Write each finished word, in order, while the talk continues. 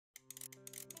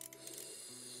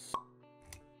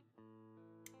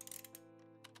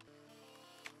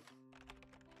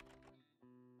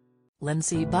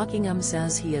Lindsey Buckingham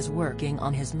says he is working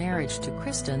on his marriage to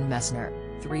Kristen Messner,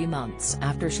 3 months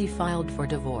after she filed for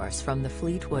divorce from the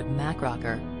Fleetwood Mac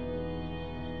rocker.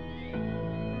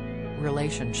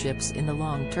 Relationships in the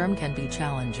long term can be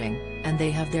challenging, and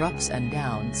they have their ups and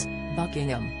downs,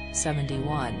 Buckingham,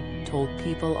 71, told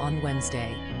People on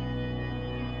Wednesday.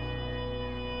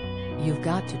 "You've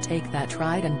got to take that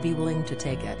ride and be willing to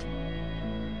take it."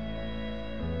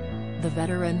 The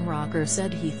veteran rocker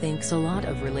said he thinks a lot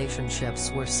of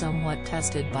relationships were somewhat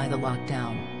tested by the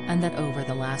lockdown, and that over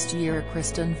the last year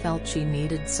Kristen felt she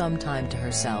needed some time to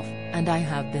herself, and I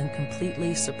have been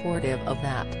completely supportive of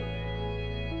that.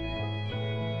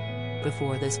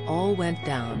 "Before this all went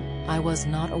down, I was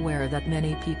not aware that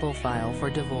many people file for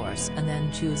divorce and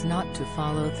then choose not to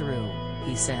follow through,"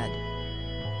 he said.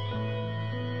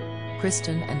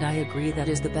 "Kristen and I agree that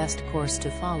is the best course to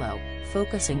follow,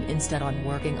 focusing instead on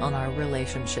working on our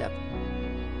relationship."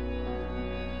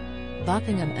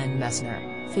 Buckingham and Messner,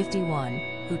 51,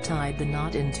 who tied the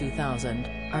knot in 2000,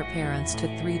 are parents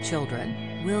to 3 children: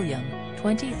 William,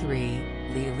 23,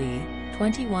 Lily,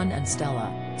 21 and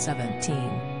Stella, 17.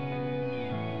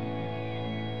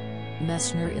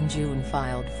 Messner in June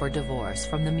filed for divorce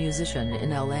from the musician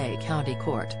in LA County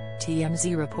Court,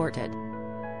 TMZ reported.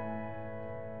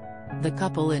 The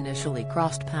couple initially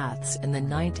crossed paths in the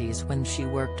 90s when she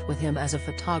worked with him as a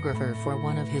photographer for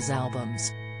one of his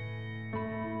albums.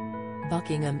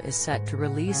 Buckingham is set to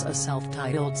release a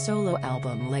self-titled solo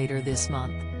album later this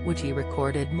month, which he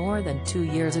recorded more than 2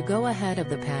 years ago ahead of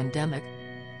the pandemic.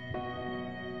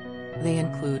 They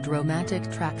include romantic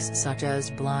tracks such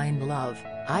as Blind Love,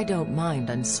 I Don't Mind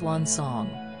and Swan Song,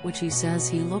 which he says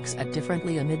he looks at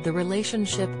differently amid the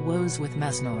relationship woes with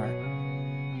Messner.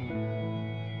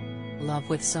 "Love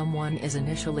with someone is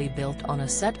initially built on a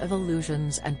set of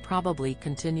illusions and probably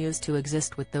continues to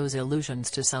exist with those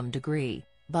illusions to some degree,"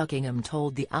 Buckingham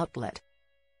told the outlet.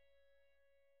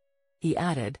 He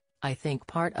added, "I think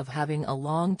part of having a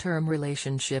long-term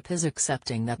relationship is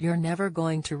accepting that you're never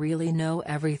going to really know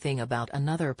everything about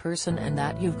another person and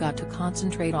that you've got to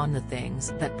concentrate on the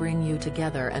things that bring you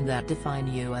together and that define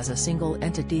you as a single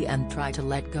entity and try to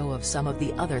let go of some of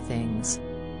the other things.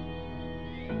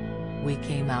 We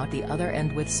came out the other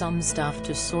end with some stuff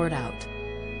to sort out.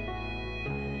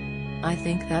 I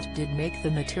think that did make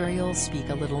the material speak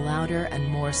a little louder and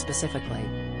more specifically."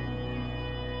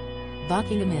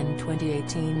 Buckingham in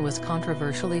 2018 was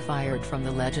controversially fired from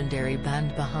the legendary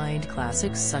band behind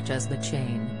classics such as The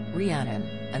Chain, Rhiannon,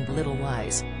 and Little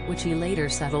Lies, which he later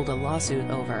settled a lawsuit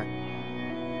over.